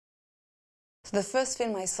The first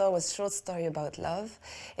film I saw was Short Story About Love.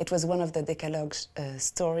 It was one of the Decalogue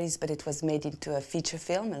stories, but it was made into a feature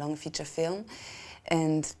film, a long feature film.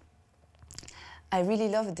 And I really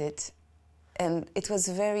loved it. And it was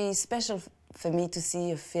very special for me to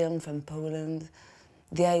see a film from Poland.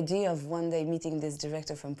 The idea of one day meeting this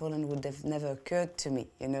director from Poland would have never occurred to me.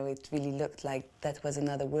 You know, it really looked like that was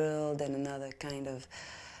another world and another kind of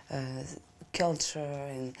culture.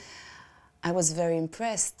 And I was very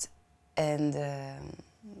impressed. And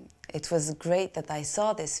it was great that I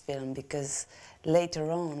saw this film, because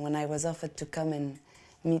later on, when I was offered to come and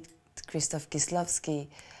meet Krzysztof Kieslowski,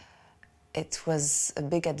 it was a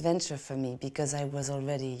big adventure for me, because I was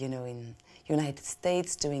already, you know, in United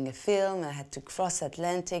States doing a film. I had to cross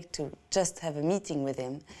Atlantic to just have a meeting with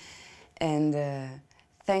him. And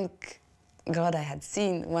thank God I had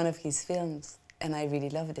seen one of his films, and I really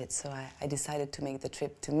loved it, so I decided to make the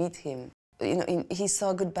trip to meet him. You know, he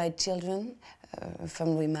saw Goodbye Children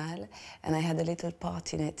from Louis Malle, and I had a little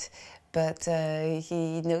part in it. But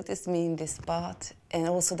he noticed me in this part, and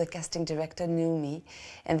also the casting director knew me,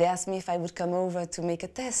 and they asked me if I would come over to make a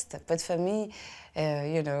test. But for me,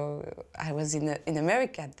 you know, I was in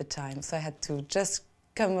America at the time, so I had to just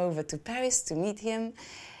come over to Paris to meet him,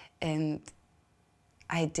 and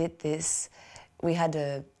I did this. We had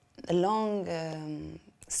a long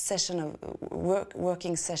session of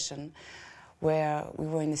working session, where we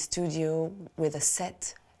were in a studio with a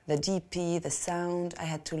set, the DP, the sound. I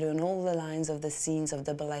had to learn all the lines of the scenes of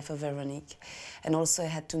Double Life of Veronique, and also I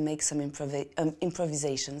had to make some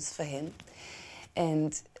improvisations for him.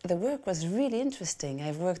 And the work was really interesting.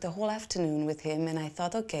 I've worked a whole afternoon with him, and I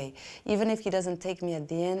thought, okay, even if he doesn't take me at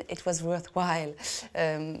the end, it was worthwhile,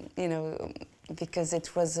 you know, because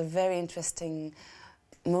it was a very interesting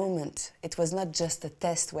moment. It was not just a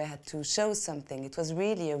test where I had to show something. It was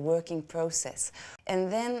really a working process.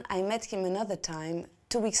 And then I met him another time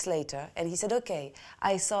 2 weeks later, and he said, okay,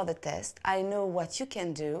 I saw the test, I know what you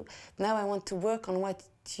can do, now I want to work on what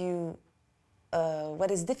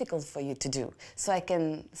is difficult for you to do, so I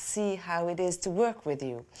can see how it is to work with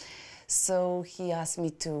you. So he asked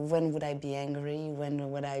me to, when would I be angry,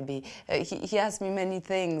 when would I be, he asked me many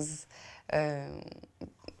things, and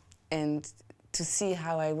to see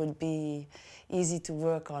how I would be easy to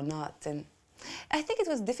work or not. And I think it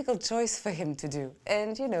was a difficult choice for him to do.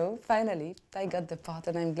 And, you know, finally, I got the part,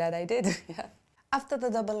 and I'm glad I did. Yeah. After the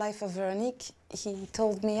Double Life of Veronique, he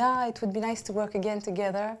told me, it would be nice to work again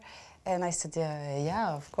together. And I said,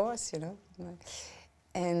 yeah, of course, you know.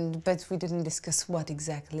 But we didn't discuss what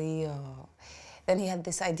exactly. Then he had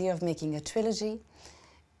this idea of making a trilogy.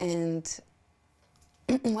 And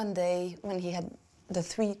one day, when he had the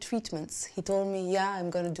 3 treatments, he told me, yeah, I'm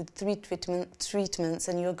going to do 3 treatments,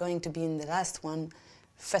 and you're going to be in the last one,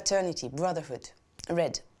 Fraternity, Brotherhood,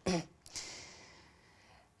 Red.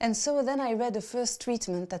 And so then I read the first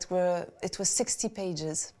treatment it was 60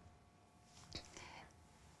 pages.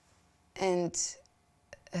 And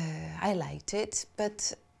I liked it,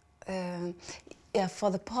 but yeah,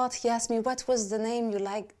 for the part, he asked me, what was the name you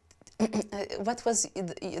liked? What was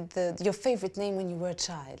your favorite name when you were a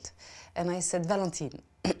child? And I said, Valentine.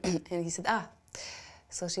 And he said,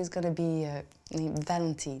 so she's going to be named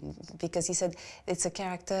Valentine, because he said it's a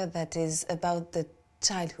character that is about the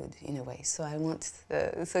childhood, in a way. So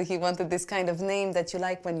so he wanted this kind of name that you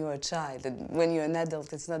like when you're a child. And when you're an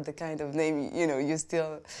adult, it's not the kind of name, you know, you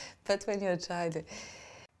still... But when you're a child...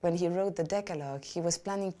 When he wrote the Decalogue, he was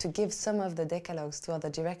planning to give some of the Decalogues to other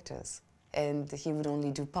directors, and he would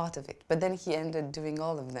only do part of it. But then he ended doing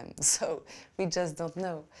all of them, so we just don't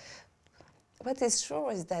know. What is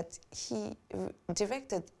sure is that he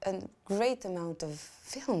directed a great amount of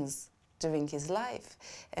films during his life,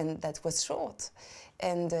 and that was short.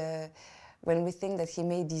 And when we think that he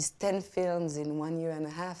made these 10 films in 1.5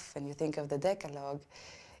 years, and you think of the Decalogue,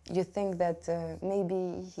 you think that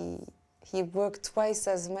maybe he worked twice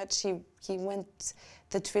as much. He went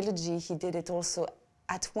the trilogy, he did it also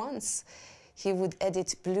at once. He would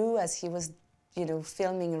edit Blue as he was, you know,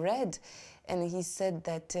 filming Red. And he said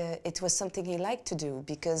that it was something he liked to do,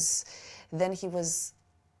 because then he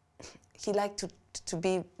liked to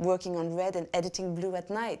be working on Red and editing Blue at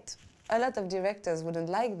night. A lot of directors wouldn't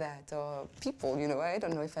like that, or people, you know, I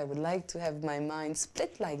don't know if I would like to have my mind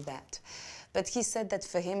split like that. But he said that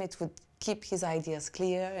for him it would keep his ideas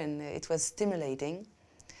clear, and it was stimulating.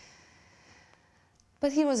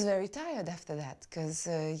 But he was very tired after that, because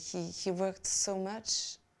he worked so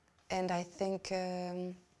much, and I think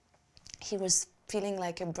he was feeling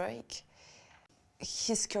like a break.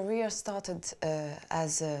 His career started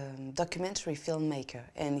as a documentary filmmaker,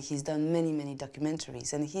 and he's done many, many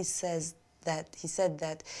documentaries. And he says that he said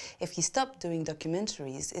that if he stopped doing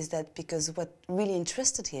documentaries, is that because what really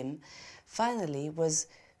interested him finally was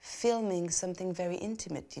filming something very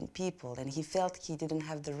intimate in people, and he felt he didn't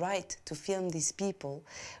have the right to film these people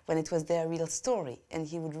when it was their real story, and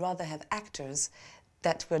he would rather have actors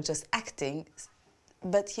that were just acting,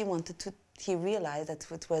 but he realized that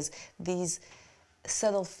it was these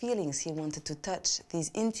subtle feelings he wanted to touch, these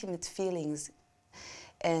intimate feelings.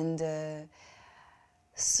 And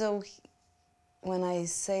so when I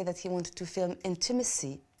say that he wanted to film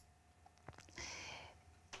intimacy,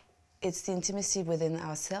 it's the intimacy within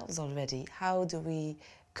ourselves already. How do we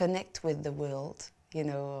connect with the world? You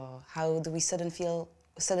know, how do we suddenly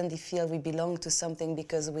feel we belong to something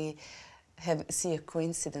because we see a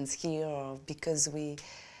coincidence here, or because we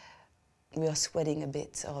are sweating a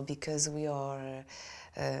bit, or because we are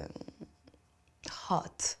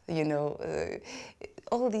hot, you know.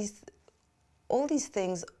 All these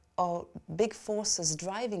things are big forces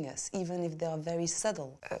driving us, even if they are very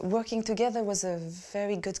subtle. Working together was a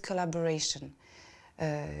very good collaboration.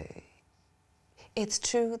 It's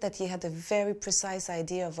true that he had a very precise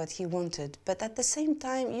idea of what he wanted, but at the same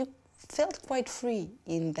time you felt quite free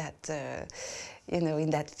in that, you know, in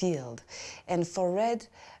that field. And for Red,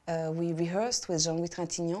 we rehearsed with Jean-Louis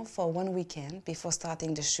Trintignant for one weekend before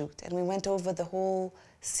starting the shoot, and we went over the whole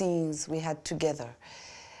scenes we had together.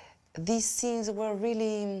 These scenes were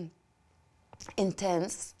really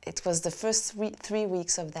intense. It was the first 3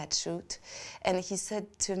 weeks of that shoot, and he said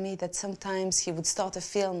to me that sometimes he would start a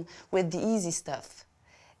film with the easy stuff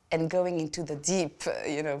and going into the deep,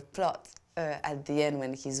 you know, plot at the end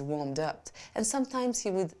when he's warmed up. And sometimes he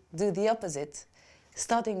would do the opposite,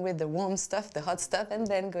 starting with the warm stuff, the hot stuff, and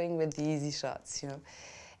then going with the easy shots, you know.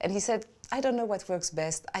 And he said, I don't know what works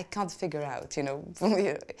best, I can't figure out, you know.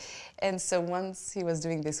 And so once he was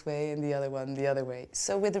doing this way and the other one the other way.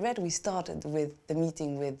 So with Red we started with the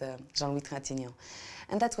meeting with Jean-Louis Trintignant.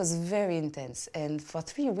 And that was very intense. And for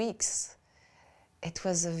 3 weeks, it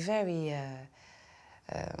was a very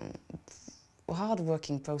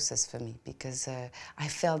hard-working process for me, because I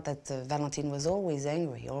felt that Valentine was always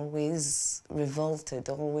angry, always revolted,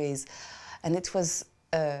 always, and it was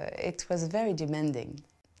very demanding.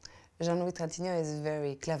 Jean-Louis Trintignant is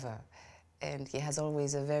very clever, and he has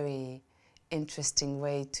always a very interesting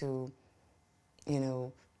way to, you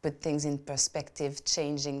know, put things in perspective,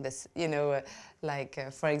 changing this, you know,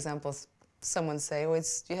 for example, someone say, oh,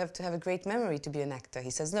 you have to have a great memory to be an actor. He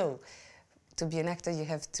says, no, to be an actor you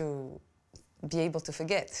have to be able to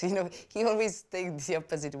forget. You know, he always takes the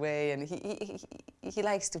opposite way, and he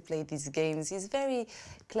likes to play these games. He's very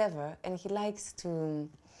clever, and he likes to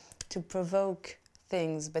provoke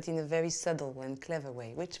things, but in a very subtle and clever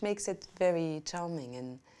way, which makes it very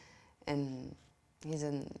charming, and he's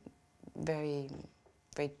a very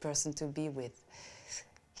great person to be with.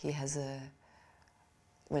 He has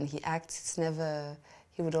when he acts, it's never,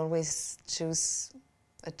 he would always choose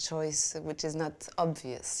a choice which is not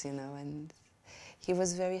obvious, you know, and he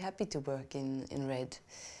was very happy to work in Red,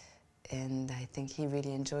 and I think he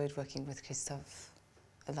really enjoyed working with Krzysztof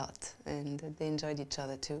a lot, and they enjoyed each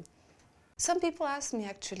other too. Some people ask me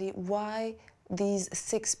actually why these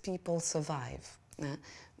 6 people survive.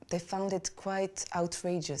 They found it quite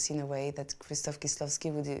outrageous in a way that Krzysztof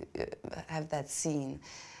Kieslowski would have that scene.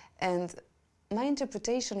 And my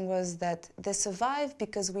interpretation was that they survive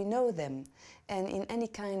because we know them. And in any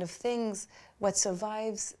kind of things, what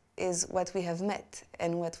survives is what we have met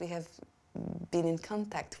and what we have been in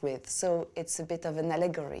contact with. So it's a bit of an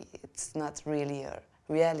allegory. It's not really a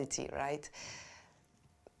reality, right?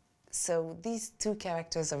 So these 2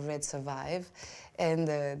 characters of Red survive, and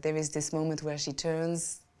there is this moment where she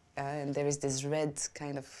turns, and there is this red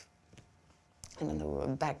kind of, I don't know,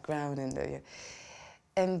 background,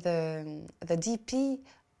 and the DP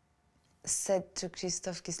said to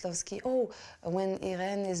Krzysztof Kieslowski, oh, when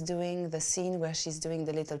Irene is doing the scene where she's doing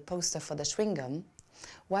the little poster for the chewing gum,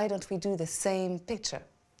 why don't we do the same picture,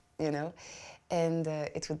 you know? And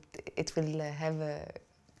it will have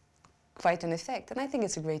quite an effect, and I think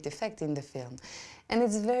it's a great effect in the film. And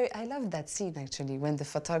it's I love that scene actually, when the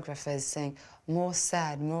photographer is saying, more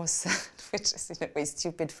sad, which is in a way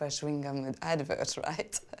stupid for a chewing gum advert,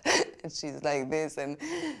 right? And she's like this, and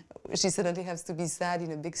she suddenly has to be sad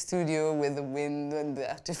in a big studio with the wind and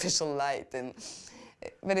the artificial light,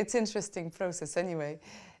 but it's an interesting process anyway.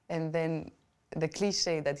 And then the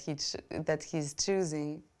cliche that he's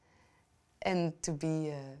choosing, and to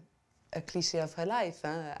be a cliche of her life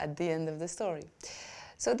at the end of the story.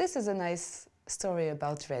 So this is a nice story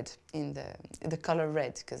about Red, in the color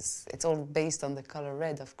red, because it's all based on the color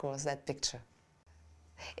red, of course, that picture.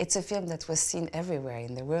 It's a film that was seen everywhere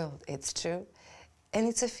in the world, it's true. And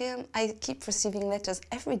it's a film, I keep receiving letters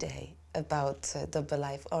every day about Double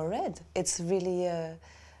Life or Red. It's really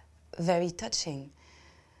very touching.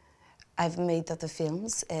 I've made other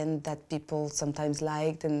films and that people sometimes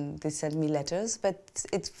liked and they send me letters, but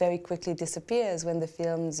it very quickly disappears when the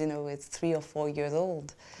film's, you know, it's 3 or 4 years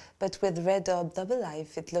old. But with Red or Double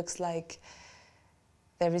Life, it looks like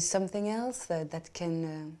there is something else that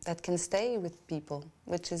can stay with people,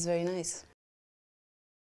 which is very nice.